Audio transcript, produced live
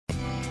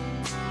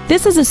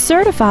This is a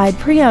certified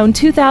pre-owned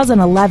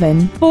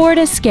 2011 Ford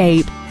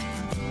Escape.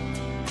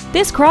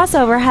 This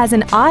crossover has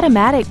an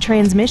automatic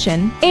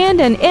transmission and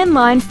an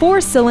inline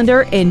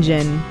 4-cylinder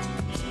engine.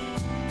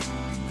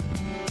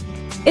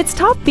 Its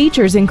top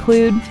features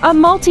include a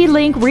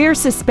multi-link rear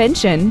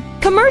suspension,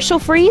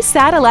 commercial-free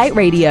satellite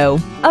radio,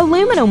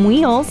 aluminum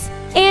wheels,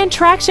 and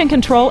traction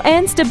control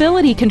and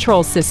stability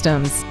control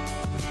systems.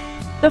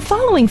 The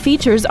following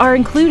features are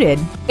included: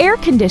 air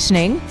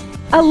conditioning,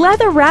 a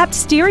leather-wrapped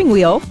steering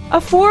wheel, a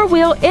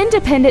 4-wheel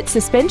independent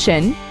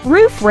suspension,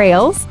 roof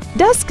rails,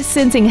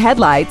 dusk-sensing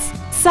headlights,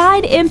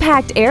 side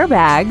impact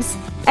airbags,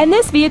 and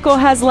this vehicle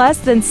has less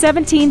than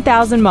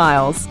 17,000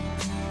 miles.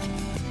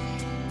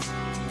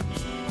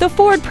 The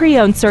Ford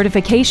Pre-Owned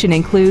certification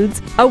includes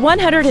a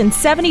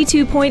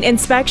 172-point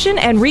inspection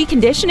and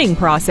reconditioning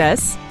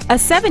process, a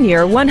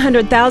 7-year,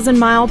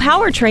 100,000-mile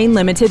powertrain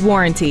limited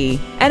warranty,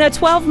 and a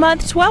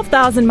 12-month,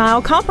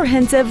 12,000-mile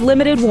comprehensive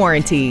limited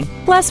warranty,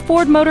 plus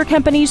Ford Motor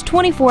Company's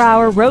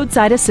 24-hour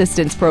roadside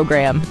assistance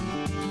program.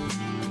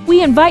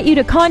 We invite you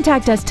to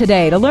contact us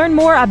today to learn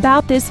more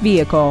about this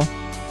vehicle.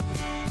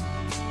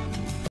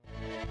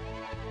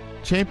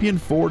 Champion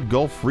Ford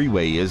Gulf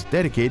Freeway is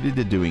dedicated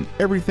to doing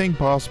everything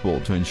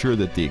possible to ensure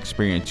that the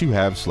experience you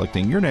have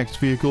selecting your next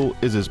vehicle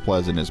is as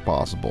pleasant as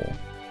possible.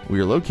 We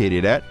are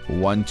located at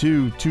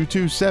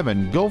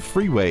 12227 Gulf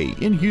Freeway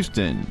in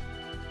Houston.